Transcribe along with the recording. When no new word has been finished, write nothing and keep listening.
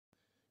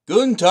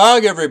Guten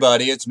Tag,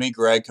 everybody. It's me,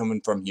 Greg,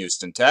 coming from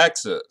Houston,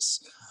 Texas.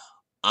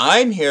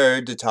 I'm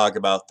here to talk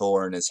about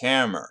Thor and his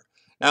hammer.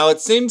 Now, it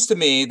seems to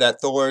me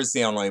that Thor is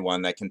the only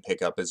one that can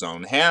pick up his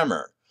own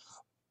hammer.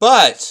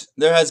 But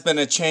there has been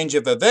a change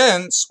of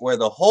events where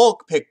the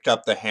Hulk picked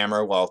up the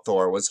hammer while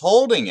Thor was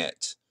holding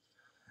it.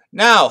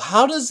 Now,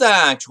 how does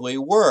that actually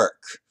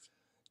work?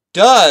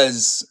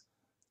 Does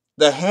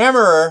the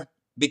hammer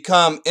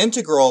become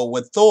integral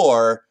with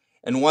Thor,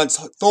 and once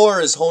Thor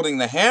is holding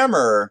the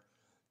hammer,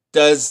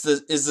 is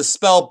the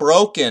spell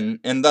broken,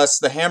 and thus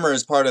the hammer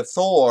is part of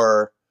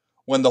Thor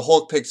when the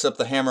Hulk picks up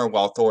the hammer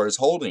while Thor is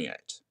holding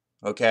it?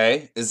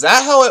 Okay? Is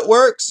that how it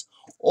works?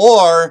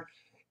 Or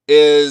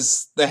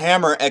is the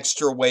hammer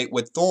extra weight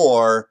with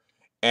Thor,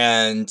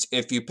 and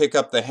if you pick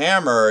up the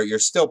hammer, you're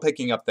still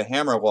picking up the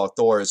hammer while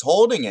Thor is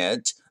holding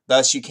it,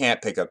 thus you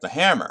can't pick up the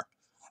hammer?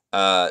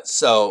 It's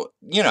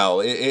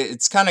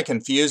kind of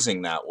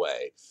confusing that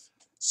way.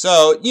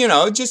 So,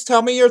 just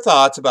tell me your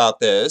thoughts about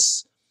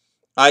this.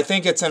 I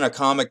think it's in a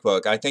comic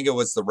book. I think it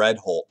was the Red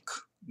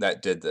Hulk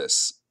that did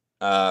this.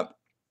 Uh,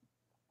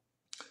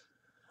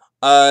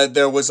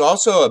 there was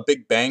also a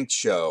Big Bang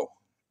Show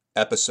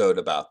episode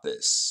about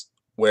this,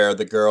 where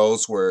the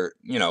girls were,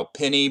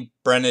 Penny,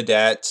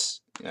 Bernadette,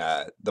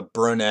 the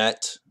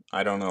brunette.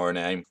 I don't know her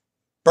name.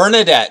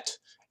 Bernadette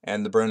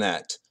and the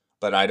brunette,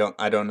 but I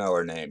don't know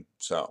her name.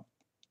 So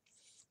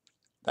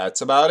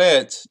that's about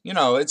it.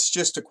 It's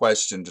just a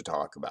question to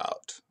talk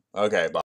about. Okay, bye.